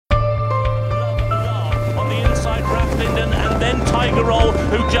Rathvinden and then Tiger Roll,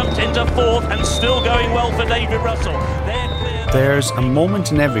 who jumped into fourth and still going well for David Russell. There's a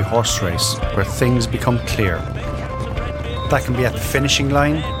moment in every horse race where things become clear. That can be at the finishing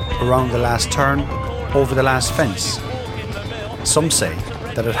line, around the last turn, over the last fence. Some say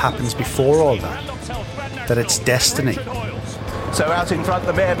that it happens before all that it's destiny. So out in front,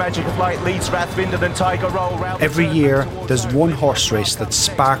 the mare Magic of Light leads Rathvinden and Tiger Roll round. Every year, there's one horse race that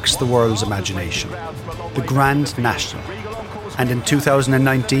sparks the world's imagination, the Grand National. And in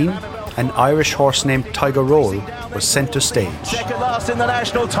 2019, an Irish horse named Tiger Roll was centre stage. Second last in the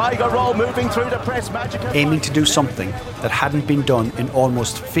National, Tiger Roll moving through the press. Aiming to do something that hadn't been done in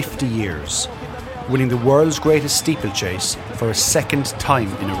almost 50 years. Winning the world's greatest steeplechase for a second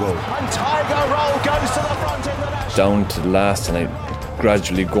time in a row. And Tiger Roll goes to the front in the National. Down to the last, and I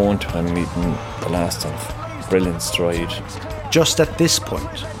gradually going to and meeting the last of brilliant stride. Just at this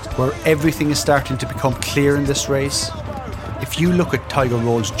point, where everything is starting to become clear in this race, if you look at Tiger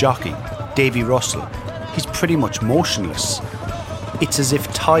Roll's jockey, Davy Russell, he's pretty much motionless. It's as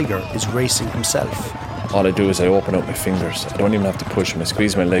if Tiger is racing himself. All I do is I open up my fingers. I don't even have to push them. I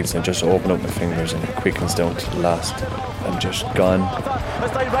squeeze my legs and I just open up my fingers, and it quickens down to the last. I'm just gone.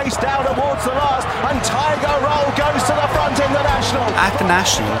 As they race down towards the last, and Tiger Roll goes to the front in the National. At the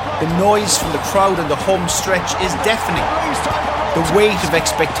National, the noise from the crowd on the home stretch is deafening. The weight of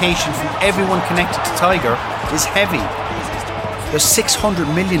expectation from everyone connected to Tiger is heavy. There's 600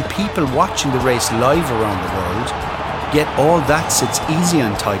 million people watching the race live around the world, yet all that sits easy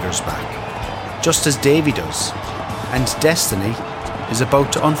on Tiger's back, just as Davy does, and destiny is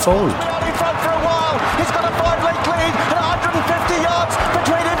about to unfold. In front for a while, he's got a 5-length lead and 150 yards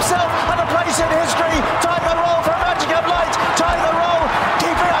between himself and a place in history. Tiger Roll for Magic of Light. Tiger Roll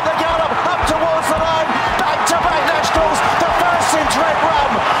keeping up the gallop up towards the line. Back-to-back Nationals, the first since Red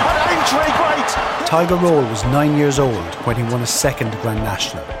Rum, an entry great. Tiger Roll was 9 years old when he won a second Grand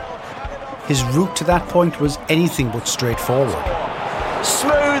National. His route to that point was anything but straightforward.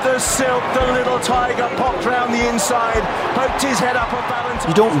 Smooth as silk, the little Tiger popped round the inside, poked his head up a balance.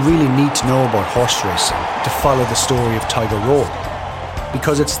 You don't really need to know about horse racing to follow the story of Tiger Roll,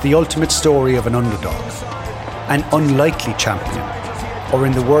 because it's the ultimate story of an underdog, an unlikely champion, or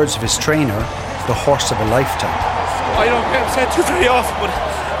in the words of his trainer, the horse of a lifetime. I don't get upset too very often,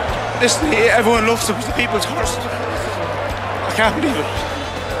 but listen, everyone loves him. He's the people's horse. I can't believe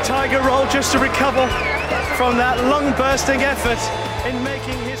it. Tiger Roll just to recover from that lung-bursting effort in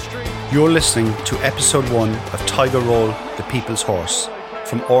making history. You're listening to episode 1 of Tiger Roll, the People's Horse,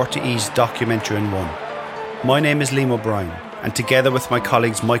 from RTE's Documentary in One. My name is Liam O'Brien, and together with my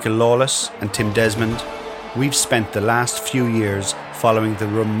colleagues Michael Lawless and Tim Desmond, we've spent the last few years following the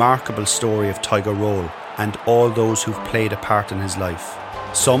remarkable story of Tiger Roll and all those who've played a part in his life.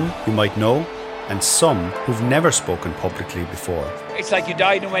 Some you might know, and some who've never spoken publicly before. It's like you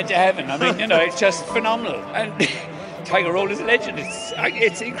died and went to heaven. I mean, it's just phenomenal. And Tiger Roll is a legend.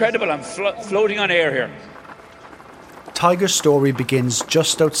 It's incredible. I'm floating on air here. Tiger's story begins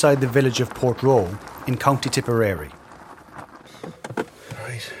just outside the village of Portroe in County Tipperary.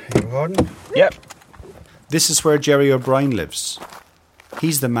 Right, you Gordon? Yep. This is where Jerry O'Brien lives.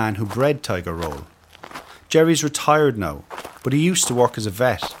 He's the man who bred Tiger Roll. Jerry's retired now, but he used to work as a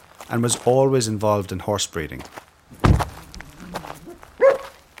vet and was always involved in horse breeding.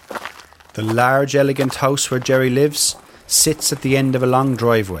 The large, elegant house where Jerry lives sits at the end of a long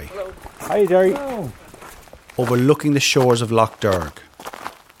driveway. Hi, Jerry. Overlooking the shores of Lough Derg.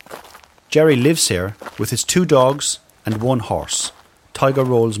 Jerry lives here with his 2 dogs and 1 horse, Tiger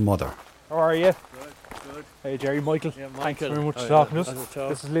Roll's mother. How are you? Good. Hey, Jerry, Michael. Yeah, Michael. Thanks very much for talking to us.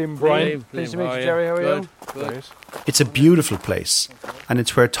 This is Liam Bryan. Pleased to meet you, Jerry. How are you? Good. It's a beautiful place, and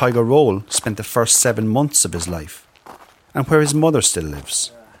it's where Tiger Roll spent the first 7 months of his life, and where his mother still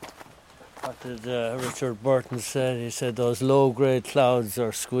lives. What did Richard Burton say? He said, those low-grade clouds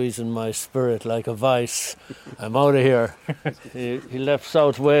are squeezing my spirit like a vice. I'm out of here. He left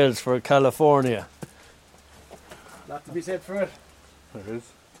South Wales for California. Lot to be said for it. There is.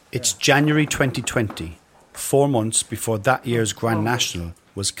 It's January 2020, 4 months before that year's Grand National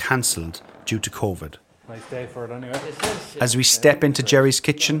was cancelled due to COVID. Nice day for it anyway. As we step into Jerry's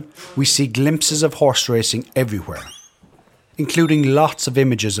kitchen, we see glimpses of horse racing everywhere, including lots of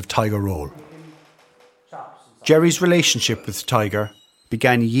images of Tiger Roll. Jerry's relationship with Tiger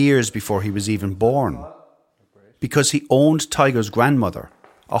began years before he was even born, because he owned Tiger's grandmother,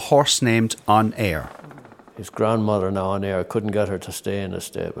 a horse named On Air. His grandmother now on air couldn't get her to stay in a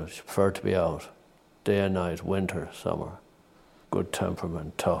stable. She preferred to be out, day and night, winter, summer. Good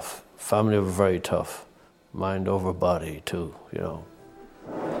temperament, tough. Family were very tough. Mind over body too,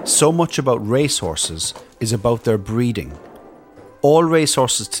 So much about racehorses is about their breeding. All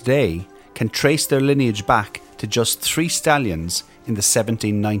racehorses today can trace their lineage back to just 3 stallions in the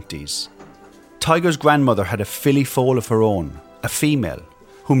 1790s. Tiger's grandmother had a filly foal of her own, a female,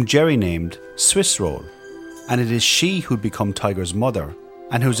 whom Jerry named Swiss Roll, and it is she who'd become Tiger's mother,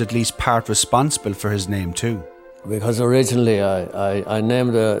 and who's at least part responsible for his name too. Because originally I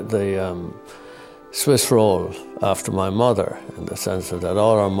named the Swiss Roll after my mother, in the sense that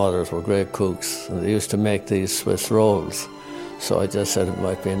all our mothers were great cooks and they used to make these Swiss rolls. So I just said it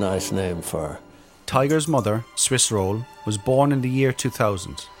might be a nice name for her. Tiger's mother, Swiss Roll, was born in the year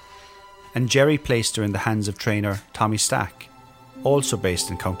 2000, and Jerry placed her in the hands of trainer Tommy Stack, also based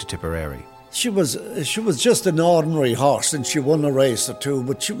in County Tipperary. She was just an ordinary horse, and she won a race or two,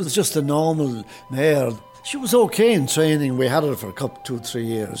 but she was just a normal mare. She was okay in training. We had her for a couple, 2-3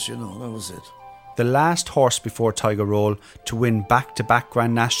 years, that was it. The last horse before Tiger Roll to win back-to-back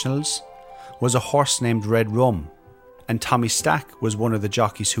Grand Nationals was a horse named Red Rum, and Tommy Stack was one of the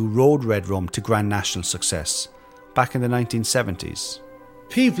jockeys who rode Red Rum to Grand National success back in the 1970s.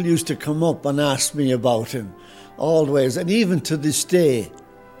 People used to come up and ask me about him always, and even to this day,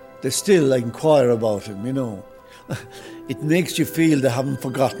 they still inquire about him, It makes you feel they haven't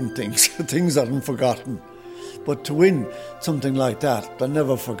forgotten things. Things aren't forgotten. But to win something like that, they're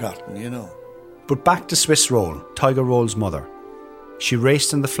never forgotten, But back to Swiss Roll, Tiger Roll's mother. She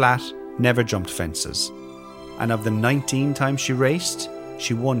raced in the flat, never jumped fences. And of the 19 times she raced,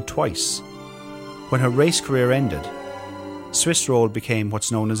 she won twice. When her race career ended, Swiss Roll became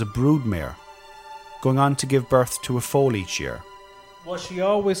what's known as a broodmare, going on to give birth to a foal each year. Was she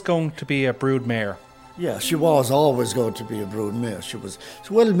always going to be a broodmare? Yeah, she was always going to be a broodmare. She was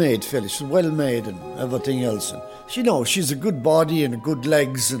well-made filly. She was well-made and everything else. And she's a good body and good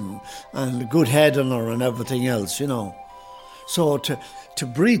legs and a good head on her and everything else, So to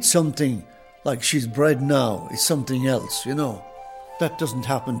breed something like she's bred now is something else, That doesn't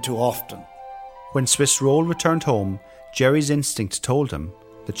happen too often. When Swiss Roll returned home, Jerry's instinct told him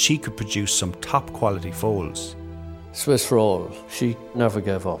that she could produce some top-quality foals. Swiss Roll, she never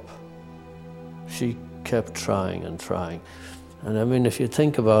gave up. She kept trying and trying. And if you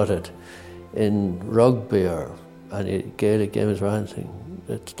think about it, in rugby or any Gaelic games or anything,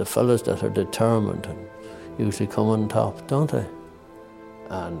 it's the fellas that are determined and usually come on top, don't they?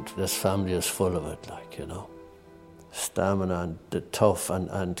 And this family is full of it, stamina and the tough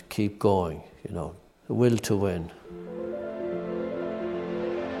and keep going, the will to win.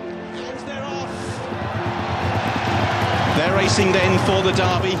 They're racing then for the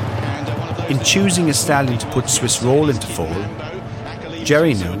Derby. In choosing a stallion to put Swiss Roll into foal,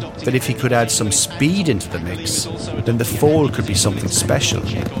 Jerry knew that if he could add some speed into the mix, then the foal could be something special.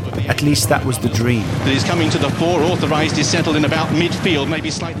 At least that was the dream. He's coming to the fore, authorised, is settled in about midfield,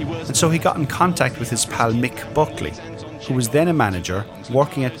 maybe slightly worse. And so he got in contact with his pal Mick Buckley, who was then a manager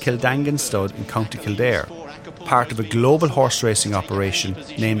working at Kildangan Stud in County Kildare, part of a global horse racing operation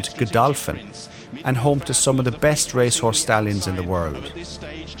named Godolphin, and home to some of the best racehorse stallions in the world.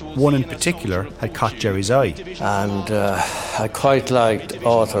 One in particular had caught Jerry's eye. And I quite liked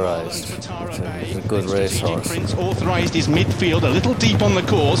Authorised, which is a good racehorse. Authorised is midfield, a little deep on the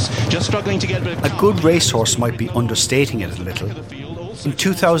course, just struggling to get... A good racehorse might be understating it a little. In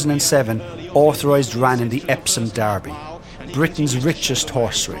 2007, Authorised ran in the Epsom Derby, Britain's richest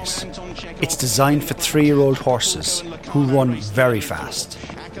horse race. It's designed for 3-year-old horses who run very fast.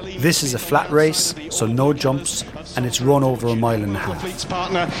 This is a flat race, so no jumps, and it's run over 1.5 miles. Its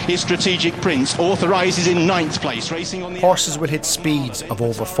partner is Strategic Prince, authorised is in 9th place, racing on the... Horses will hit speeds of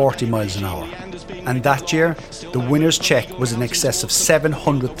over 40 miles an hour, and that year, the winner's cheque was in excess of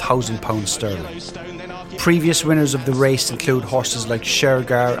 £700,000 sterling. Previous winners of the race include horses like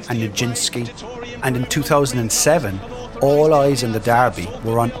Shergar and Nijinsky, and in 2007, all eyes in the Derby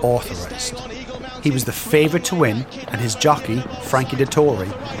were on Authorised. He was the favourite to win, and his jockey, Frankie Dettori,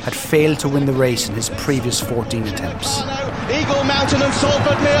 had failed to win the race in his previous 14 attempts. Eagle Mountain and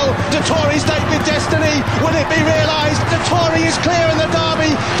Salford Mill, Dettori's date with destiny, will it be realised? Dettori is clear in the Derby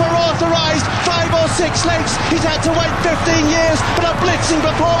for Authorised, 5 or 6 lengths, he's had to wait 15 years, but a blitzing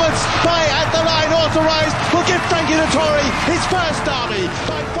performance by At the Line Authorised will give Frankie Dettori his first Derby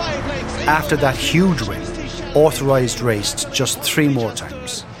by 5 lengths. After that huge win, Authorised raced just 3 more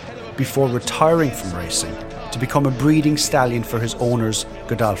times, before retiring from racing to become a breeding stallion for his owners,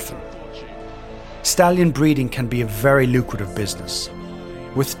 Godolphin. Stallion breeding can be a very lucrative business,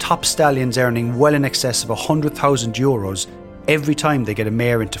 with top stallions earning well in excess of €100,000 every time they get a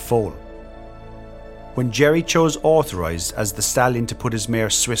mare into foal. When Jerry chose Authorised as the stallion to put his mare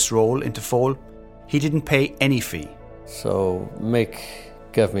Swiss Roll into foal, he didn't pay any fee. So Mick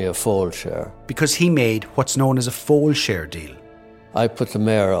gave me a foal share. Because he made what's known as a foal share deal. I put the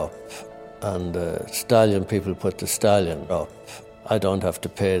mare up and the stallion people put the stallion up. I don't have to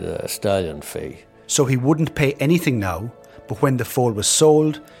pay the stallion fee. So he wouldn't pay anything now, but when the foal was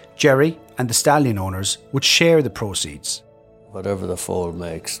sold, Jerry and the stallion owners would share the proceeds. Whatever the foal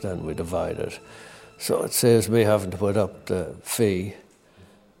makes, then we divide it. So it saves me having to put up the fee.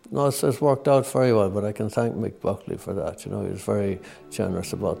 No, it's worked out very well, but I can thank Mick Buckley for that. You know, he was very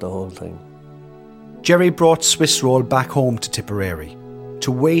generous about the whole thing. Jerry brought Swiss Roll back home to Tipperary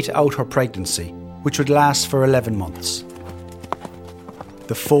to wait out her pregnancy, which would last for 11 months.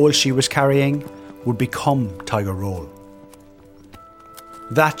 The foal she was carrying would become Tiger Roll.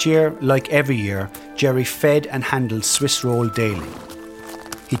 That year, like every year, Jerry fed and handled Swiss Roll daily.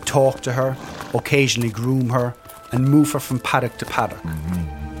 He'd talk to her, occasionally groom her, and move her from paddock to paddock.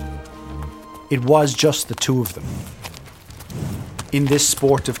 It was just the two of them. In this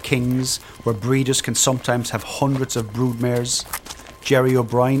sport of kings, where breeders can sometimes have hundreds of broodmares, Jerry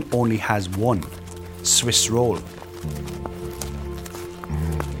O'Brien only has one, Swiss Roll.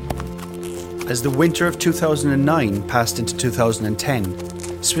 As the winter of 2009 passed into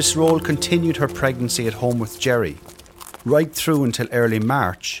 2010, Swiss Roll continued her pregnancy at home with Jerry, right through until early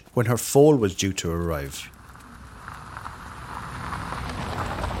March, when her foal was due to arrive.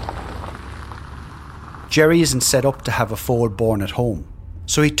 Jerry isn't set up to have a foal born at home,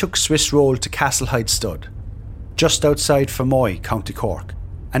 so he took Swiss Roll to Castlehyde Stud, just outside Fermoy, County Cork,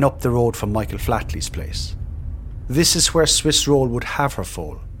 and up the road from Michael Flatley's place. This is where Swiss Roll would have her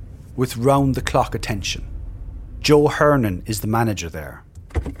foal, with round-the-clock attention. Joe Hernan is the manager there.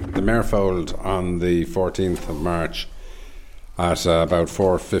 The mare foaled on the 14th of March at about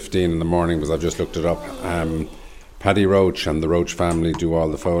 4:15 in the morning, because I've just looked it up. Paddy Roach and the Roach family do all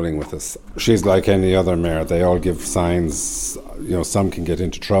the foaling with us. She's like any other mare. They all give signs. You know, some can get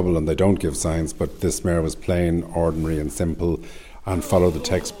into trouble and they don't give signs, but this mare was plain, ordinary and simple and followed the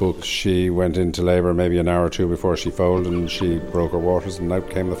textbook. She went into labour maybe an hour or two before she foaled, and she broke her waters, and out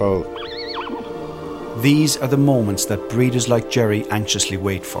came the foal. These are the moments that breeders like Jerry anxiously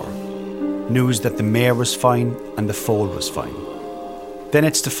wait for. News that the mare was fine and the foal was fine. Then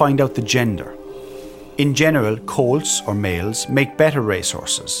it's to find out the gender. In general, colts or males make better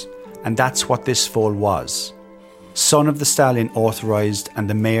racehorses, and that's what this foal was. Son of the stallion authorised and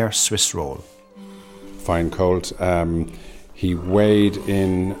the mare Swiss Roll. Fine colt. He weighed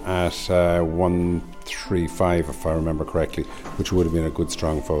in at 135, if I remember correctly, which would have been a good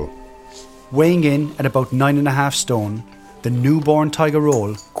strong foal. Weighing in at about 9.5 stone, the newborn Tiger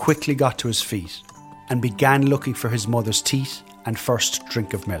Roll quickly got to his feet and began looking for his mother's teat and first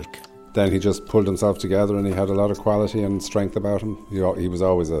drink of milk. Then he just pulled himself together, and he had a lot of quality and strength about him. He was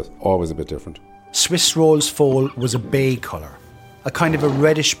always a bit different. Swiss Roll's foal was a bay colour, a kind of a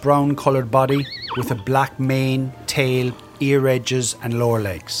reddish-brown coloured body with a black mane, tail, ear edges and lower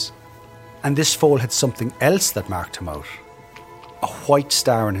legs. And this foal had something else that marked him out, a white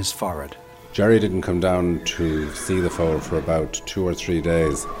star on his forehead. Jerry didn't come down to see the foal for about 2 or 3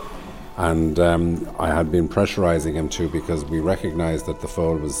 days, and I had been pressurising him to, because we recognised that the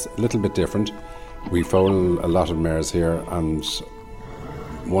foal was a little bit different. We foal a lot of mares here, and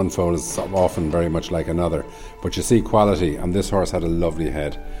one foal is often very much like another, but you see quality, and this horse had a lovely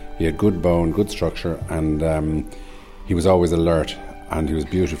head. He had good bone, good structure, and he was always alert, and he was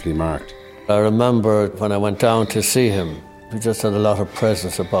beautifully marked. I remember when I went down to see him, he just had a lot of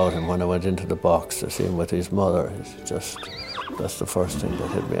presence about him. When I went into the box to see him with his mother, that's the first thing that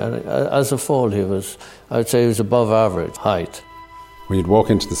hit me. And as a foal, I would say he was above average height. When you'd walk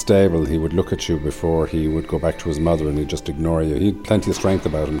into the stable, he would look at you before he would go back to his mother, and he'd just ignore you. He had plenty of strength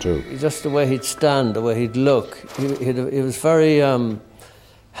about him too. Just the way he'd stand, the way he'd look, he was very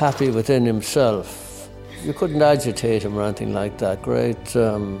happy within himself. You couldn't agitate him or anything like that. Great,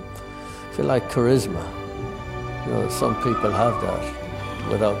 if you like, charisma. You know, some people have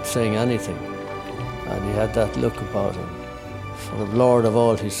that without saying anything. And he had that look about him. Sort of Lord of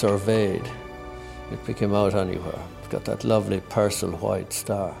all he surveyed. You'd pick him out anywhere. He's got that lovely Purcell white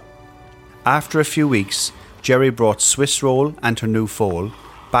star. After a few weeks, Jerry brought Swiss Roll and her new foal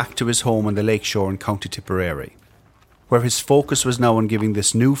back to his home on the lakeshore in County Tipperary, where his focus was now on giving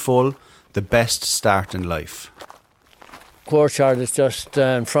this new foal the best start in life. Courtyard is just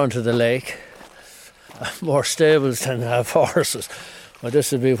in front of the lake. More stables than have horses. But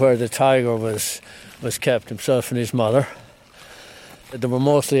this would be where the Tiger was kept, himself and his mother. They were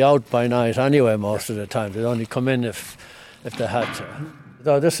mostly out by night anyway most of the time. They'd only come in if they had to.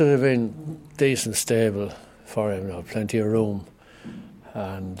 So this would have been a decent stable for him, you know, plenty of room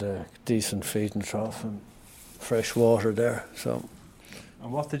and decent feeding trough and fresh water there. So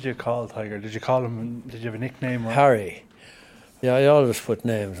And what did you call Tiger? Did you call him, did you have a nickname? Or? Harry. Yeah, I always put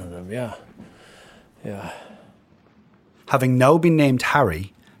names on them, yeah. Yeah. Having now been named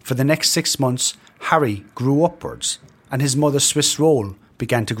Harry, for the next 6 months, Harry grew upwards and his mother Swiss Roll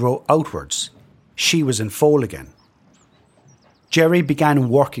began to grow outwards. She was in foal again. Jerry began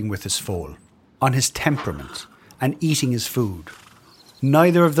working with his foal, on his temperament and eating his food.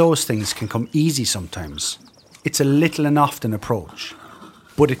 Neither of those things can come easy sometimes. It's a little and often approach,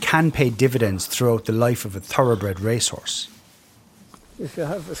 but it can pay dividends throughout the life of a thoroughbred racehorse. If you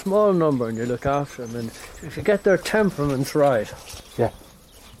have a small number and you look after them, and if you get their temperaments right,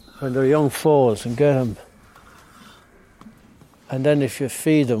 when they're young foals, and get them, and then if you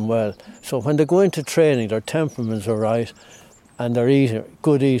feed them well, so when they go into training, their temperaments are right, and they're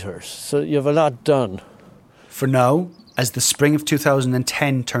good eaters. So you have a lot done. For now, as the spring of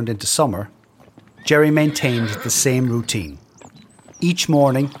 2010 turned into summer, Jerry maintained the same routine. Each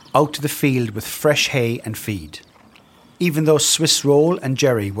morning, out to the field with fresh hay and feed. Even though Swiss Roll and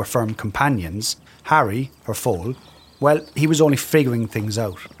Jerry were firm companions, Harry, her foal, well, he was only figuring things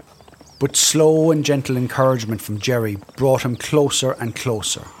out. But slow and gentle encouragement from Jerry brought him closer and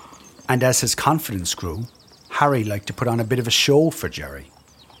closer. And as his confidence grew, Harry liked to put on a bit of a show for Jerry.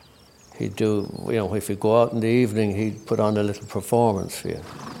 He'd do, if you go out in the evening, he'd put on a little performance for you.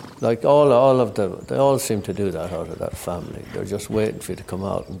 Like all of them, they all seem to do that out of that family. They're just waiting for you to come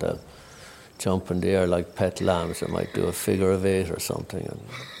out and they'll jump in the air like pet lambs. They might do a figure of 8 or something, and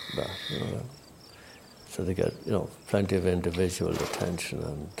that, So they get, plenty of individual attention,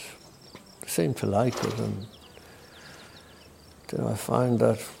 and they seem to like it. And I find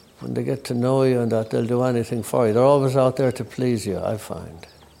that when they get to know you and that, they'll do anything for you. They're always out there to please you, I find.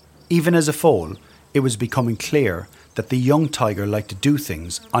 Even as a foal, it was becoming clear that the young Tiger liked to do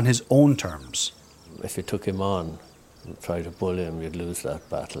things on his own terms. If you took him on and tried to bully him, you'd lose that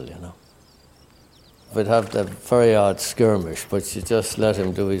battle, We'd have the very odd skirmish, but you just let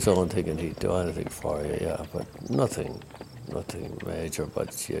him do his own thing and he'd do anything for you, but nothing major,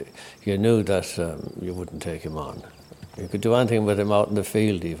 but you knew that you wouldn't take him on. You could do anything with him out in the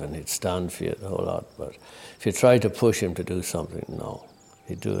field even, he'd stand for you the whole lot, but if you tried to push him to do something, no,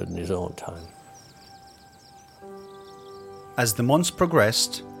 he'd do it in his own time. As the months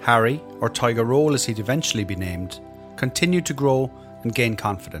progressed, Harry, or Tiger Roll as he'd eventually be named, continued to grow and gain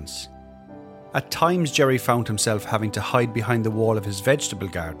confidence. At times, Jerry found himself having to hide behind the wall of his vegetable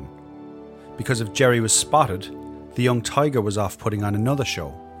garden, because if Jerry was spotted, the young Tiger was off putting on another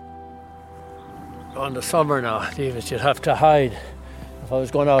show. On the summer now, David, you'd have to hide. If I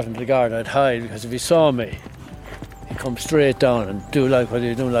was going out into the garden, I'd hide, because if he saw me, he'd come straight down and do like what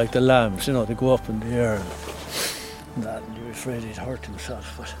you do, like the lambs, they go up in the air and that, and you're afraid he'd hurt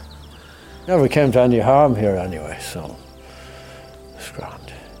himself, but never came to any harm here anyway, so it's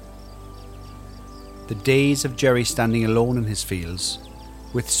grand. The days of Jerry standing alone in his fields,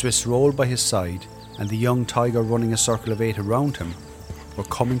 with Swiss Roll by his side and the young Tiger running a circle of 8 around him, were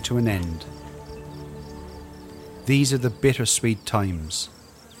coming to an end. These are the bittersweet times.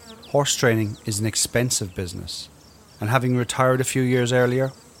 Horse training is an expensive business, and having retired a few years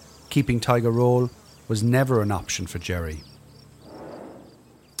earlier, keeping Tiger Roll was never an option for Jerry.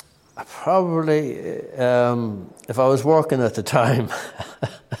 Probably, if I was working at the time,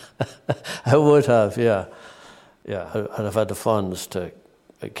 I would have, yeah. I'd have had the funds to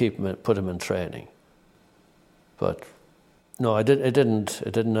keep him, put him in training. But no, it didn't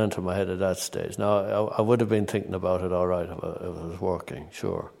enter my head at that stage. Now, I would have been thinking about it all right if I was working,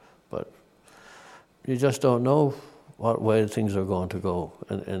 sure. But you just don't know what way things are going to go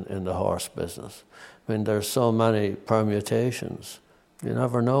in the horse business. I mean, there's so many permutations. You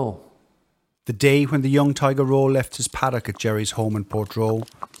never know. The day when the young Tiger Roll left his paddock at Jerry's home in Portroe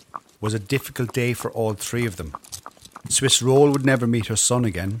was a difficult day for all 3 of them. Swiss Roll would never meet her son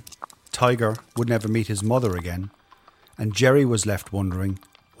again, Tiger would never meet his mother again, and Jerry was left wondering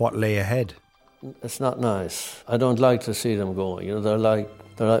what lay ahead. It's not nice. I don't like to see them going. They're like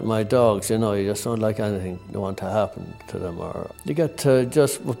my dogs. You just don't like anything you want to happen to them. Or you get to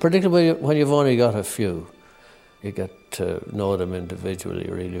particularly when you've only got a few, you get to know them individually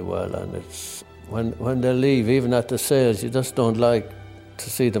really well, and it's when they leave, even at the sales, you just don't like to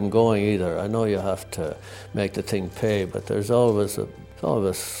see them going either. I know you have to make the thing pay, but there's always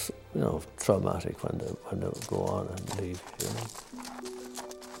traumatic when they go on and leave.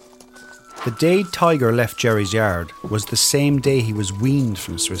 The day Tiger left Jerry's yard was the same day he was weaned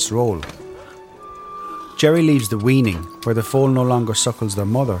from Swiss Roll. Jerry leaves the weaning, where the foal no longer suckles their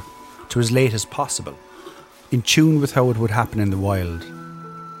mother, to as late as possible, in tune with how it would happen in the wild.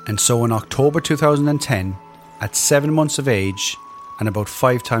 And so in October 2010, at 7 months of age, and about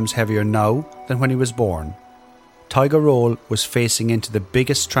 5 times heavier now than when he was born, Tiger Roll was facing into the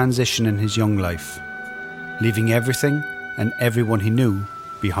biggest transition in his young life, leaving everything and everyone he knew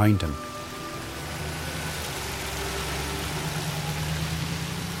behind him.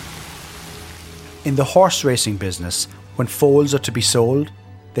 In the horse racing business, when foals are to be sold,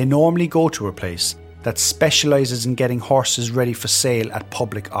 they normally go to a place that specialises in getting horses ready for sale at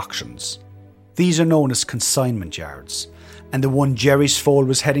public auctions. These are known as consignment yards, and the one Jerry's foal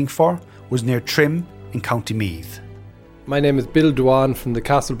was heading for was near Trim in County Meath. My name is Bill Dwan from the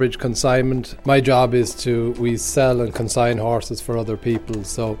Castlebridge Consignment. My job is we sell and consign horses for other people.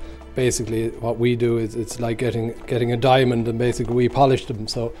 So basically what we do is it's like getting a diamond, and basically we polish them.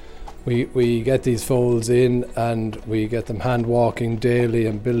 So we get these foals in and we get them hand walking daily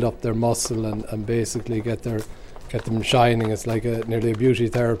and build up their muscle and basically get them shining. It's like nearly a beauty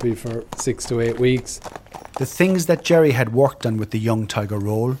therapy for 6 to 8 weeks. The things that Jerry had worked on with the young Tiger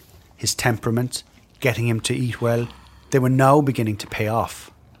Roll, his temperament, getting him to eat well, they were now beginning to pay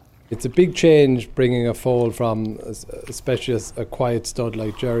off. It's a big change bringing a foal from, especially a quiet stud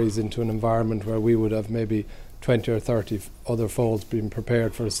like Jerry's, into an environment where we would have maybe 20 or 30 other foals being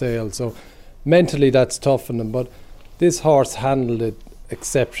prepared for sale. So mentally that's tough on him, but this horse handled it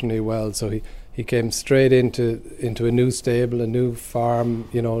exceptionally well. So he came straight into a new stable, a new farm,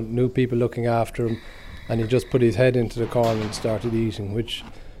 new people looking after him, and he just put his head into the corner and started eating, which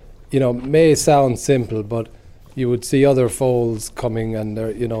may sound simple, but you would see other foals coming and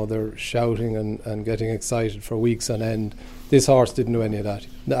they're shouting and getting excited for weeks on end. This horse didn't do any of that.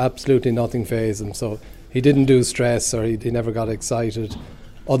 Absolutely nothing fazed him. So he didn't do stress, or he never got excited.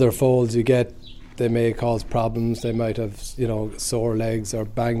 Other foals they may cause problems. They might have sore legs or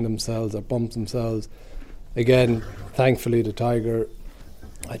bang themselves or bump themselves. Again, thankfully the Tiger,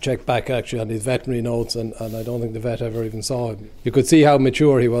 I checked back actually on his veterinary notes and I don't think the vet ever even saw him. You could see how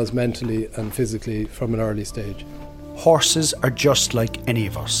mature he was mentally and physically from an early stage. Horses are just like any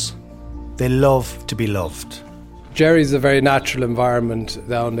of us. They love to be loved. Jerry's a very natural environment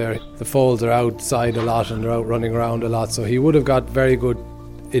down there. The foals are outside a lot and they're out running around a lot, so he would have got very good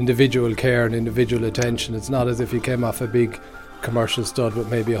individual care and individual attention. It's not as if he came off a big commercial stud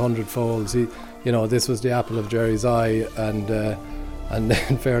with maybe 100 foals. This was the apple of Jerry's eye, and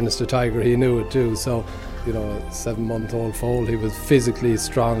in fairness to Tiger, he knew it too. So, a 7-month-old foal, he was physically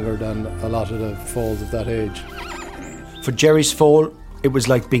stronger than a lot of the foals of that age. For Jerry's foal, it was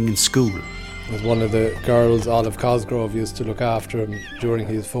like being in school. It was one of the girls, Olive Cosgrove, used to look after him during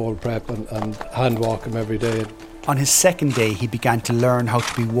his foal prep and hand walk him every day. On his second day, he began to learn how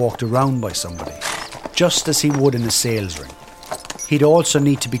to be walked around by somebody, just as he would in a sales ring. He'd also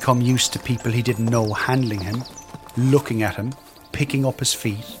need to become used to people he didn't know handling him, looking at him, picking up his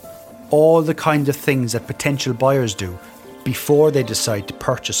feet, all the kind of things that potential buyers do before they decide to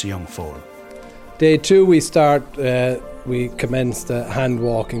purchase a young foal. Day 2 we commenced hand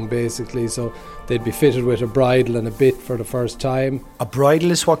walking basically, so they'd be fitted with a bridle and a bit for the first time. A bridle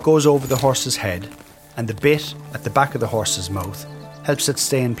is what goes over the horse's head, and the bit at the back of the horse's mouth helps it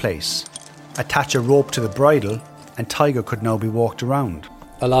stay in place. Attach a rope to the bridle and Tiger could now be walked around.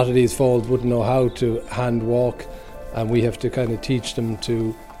 A lot of these foals wouldn't know how to hand walk, and we have to kind of teach them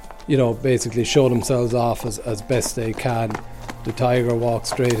to, basically show themselves off as best they can. The Tiger walked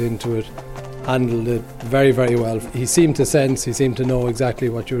straight into it, handled it very, very well. He seemed to know exactly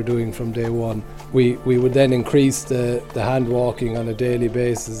what you were doing from day one. We would then increase the hand walking on a daily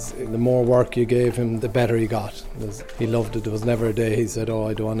basis. The more work you gave him, the better he got. He loved it. There was never a day he said,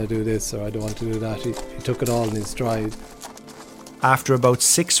 I don't want to do this or I don't want to do that. He took it all in his stride. After about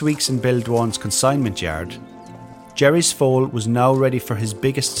 6 weeks in Bill Dwan's consignment yard, Jerry's foal was now ready for his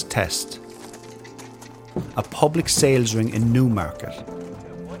biggest test. A public sales ring in Newmarket.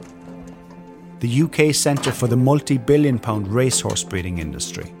 The UK centre for the multi-billion-pound racehorse breeding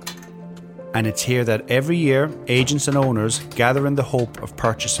industry. And it's here that every year agents and owners gather in the hope of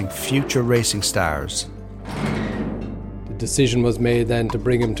purchasing future racing stars. The decision was made then to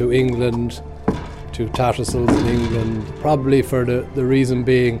bring him to England, to Tattersalls in England, probably for the reason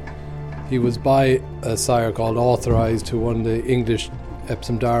being he was by a sire called Authorised who won the English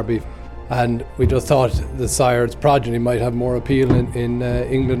Epsom Derby, and we just thought the sire's progeny might have more appeal in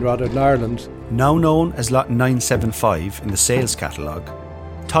England rather than Ireland. Now known as Lot 975 in the sales catalogue,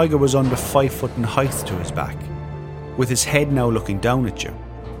 Tiger was under 5 foot in height to his back, with his head now looking down at you.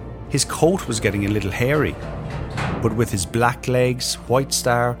 His coat was getting a little hairy, but with his black legs, white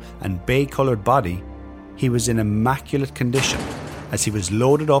star and bay-coloured body, he was in immaculate condition as he was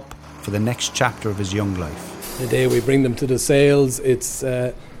loaded up for the next chapter of his young life. The day we bring them to the sales, it's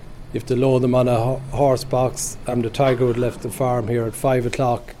You have to load them on a horse box, and the Tiger would have left the farm here at 5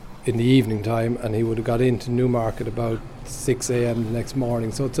 o'clock in the evening time, and he would have got into Newmarket about 6 a.m. the next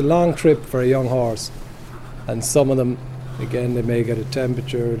morning. So it's a long trip for a young horse, and some of them, again, they may get a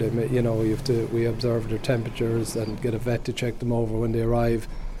temperature. They may, we observe their temperatures and get a vet to check them over when they arrive.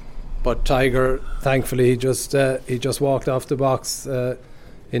 But Tiger, thankfully, he just walked off the box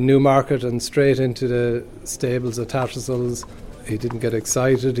in Newmarket and straight into the stables at Tattersalls. He didn't get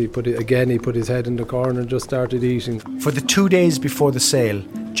excited. He put his head in the corner and just started eating. For the 2 days before the sale,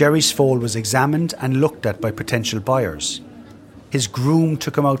 Jerry's foal was examined and looked at by potential buyers. His groom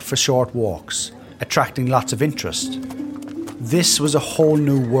took him out for short walks, attracting lots of interest. This was a whole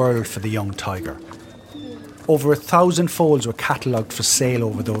new world for the young Tiger. Over 1,000 foals were catalogued for sale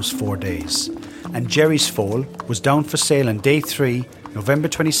over those 4 days, and Jerry's foal was down for sale on day 3, November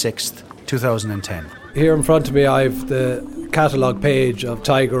 26th, 2010. Here in front of me I have the catalogue page of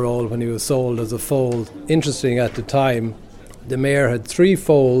Tiger Roll when he was sold as a foal. Interesting, at the time, the mare had 3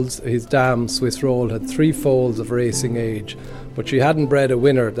 foals, his dam Swiss Roll had 3 foals of racing age, but she hadn't bred a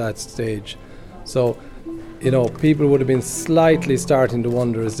winner at that stage. So, people would have been slightly starting to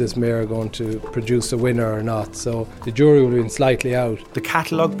wonder, is this mare going to produce a winner or not? So the jury would have been slightly out. The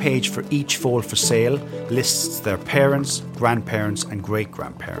catalogue page for each foal for sale lists their parents, grandparents and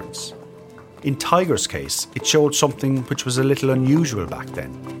great-grandparents. In Tiger's case, it showed something which was a little unusual back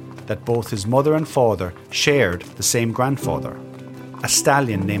then, that both his mother and father shared the same grandfather, a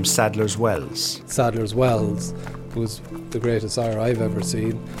stallion named Sadler's Wells. Sadler's Wells was the greatest sire I've ever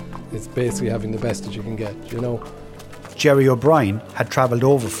seen. It's basically having the best that you can get, Jerry O'Brien had travelled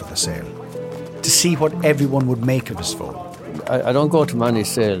over for the sale to see what everyone would make of his foal. I don't go to many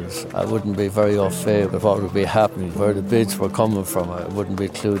sales. I wouldn't be very au fait with what would be happening, where the bids were coming from. I wouldn't be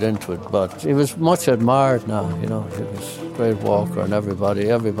clued into it. But he was much admired now, He was a great walker, and everybody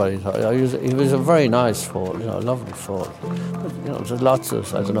thought he was a very nice foal, a lovely foal. But, there's lots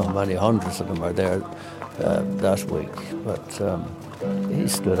of, I don't know how many hundreds of them are there that week. But he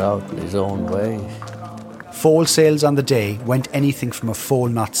stood out in his own way. Foal sales on the day went anything from a foal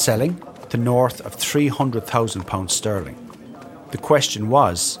not selling to north of £300,000 sterling. The question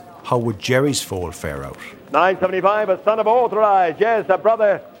was, how would Jerry's foal fare out? 975, a son of authorised, yes, a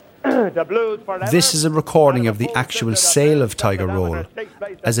brother. The Blues forever. This is a recording of the actual sale of Tiger Roll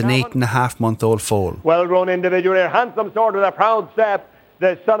as an 8.5-month-old foal. Well-grown individual here, handsome sword with a proud step,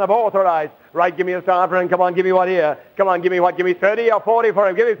 the son of authorised. Right, give me a star for him. Come on, give me what here? Come on, give me what? Give me 30 or 40 for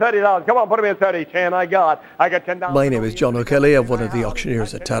him. Give me 30,000. Come on, put him in 30. 10 I got 10,000. My name is John O'Kelly. I'm one of the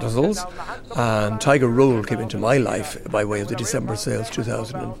auctioneers at Tattersalls. And Tiger Roll came into my life by way of the December sales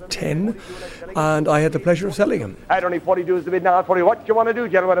 2010. And I had the pleasure of selling him. I'd only 42 is the bid now. 40. What do you want to do,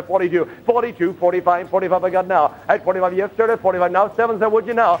 gentlemen, at 42? 42, 45, 45 I got now. At 45 yesterday, 45 now. 7, so would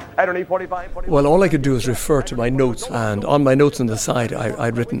you now? I'd only 45, 45. Well, all I could do is refer to my notes. And on my notes on the side,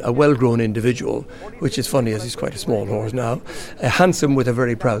 I'd written a well-grown individual, which is funny as he's quite a small horse now, handsome with a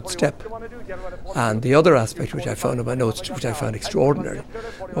very proud step. And the other aspect which I found in my notes, which I found extraordinary,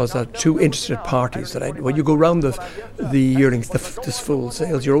 was that 2 interested parties when you go round the yearlings, this full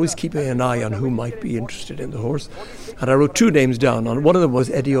sales, you're always keeping an eye on who might be interested in the horse. And I wrote 2 names down, and one of them was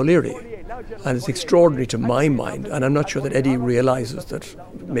Eddie O'Leary. And it's extraordinary to my mind, and I'm not sure that Eddie realises that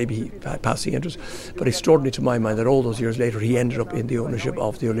maybe he had passing interest, but extraordinary to my mind that all those years later he ended up in the ownership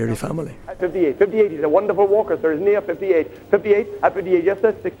of the O'Leary family. 58, he's a wonderful walker, sir, isn't he? At 58, at 58, yes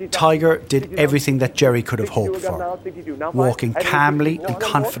sir, 60. Tiger did everything that Jerry could have hoped for, walking calmly and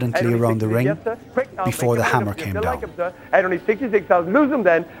confidently around the ring before the hammer came down. At only 66,000, lose him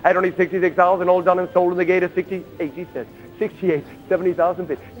then. At only 66,000, all done and sold in the gate at 68, he said. 68, 70,000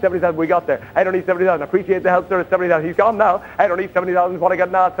 bid. 70,000 we got there. I don't need 70,000. Appreciate the help, sir. 70,000. He's gone now. I don't need 70,000. What I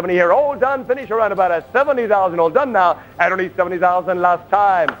got now? 70 here. All done. Finish around about at 70,000. All done now. I don't need 70,000 last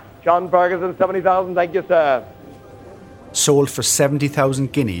time. John Ferguson, 70,000. Thank you, sir. Sold for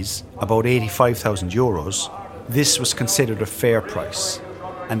 70,000 guineas, about 85,000 euros. This was considered a fair price.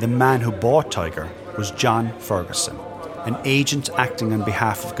 And the man who bought Tiger was John Ferguson, an agent acting on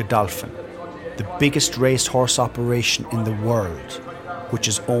behalf of Godolphin, the biggest racehorse operation in the world, which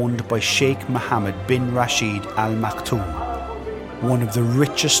is owned by Sheikh Mohammed bin Rashid Al Maktoum, one of the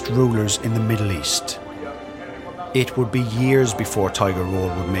richest rulers in the Middle East. It would be years before Tiger Roll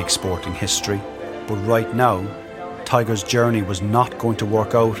would make sporting history, but right now, Tiger's journey was not going to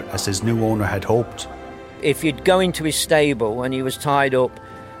work out as his new owner had hoped. If you'd go into his stable and he was tied up,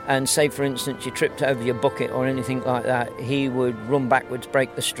 and say, for instance, you tripped over your bucket or anything like that, he would run backwards,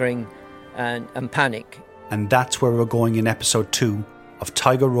 break the string, and panic. And that's where we're going in episode 2 of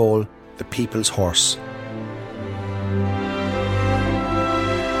Tiger Roll, the People's Horse.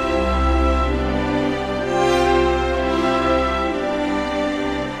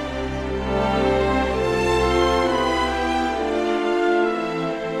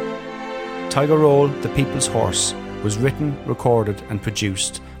 Tiger Roll, The People's Horse was written, recorded and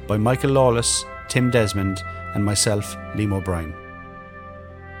produced by Michael Lawless, Tim Desmond and myself, Liam O'Brien.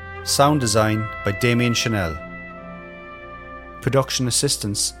 Sound design by Damien Chanel. Production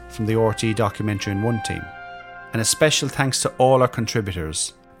assistance from the RTE Documentary in One team. And a special thanks to all our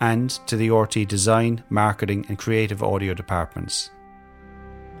contributors and to the RTE design, marketing and creative audio departments.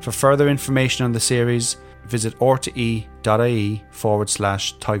 For further information on the series, visit rte.ie/Tiger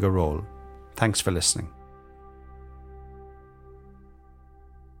Roll. Thanks for listening.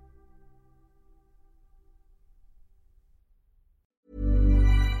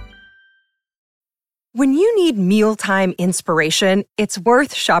 When you need mealtime inspiration, it's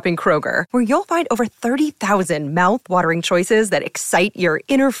worth shopping Kroger, where you'll find over 30,000 mouth-watering choices that excite your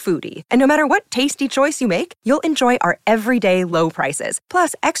inner foodie. And no matter what tasty choice you make, you'll enjoy our everyday low prices,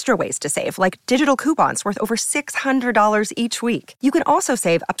 plus extra ways to save, like digital coupons worth over $600 each week. You can also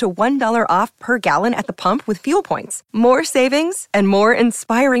save up to $1 off per gallon at the pump with fuel points. More savings and more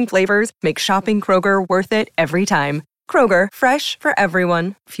inspiring flavors make shopping Kroger worth it every time. Kroger, fresh for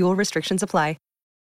everyone. Fuel restrictions apply.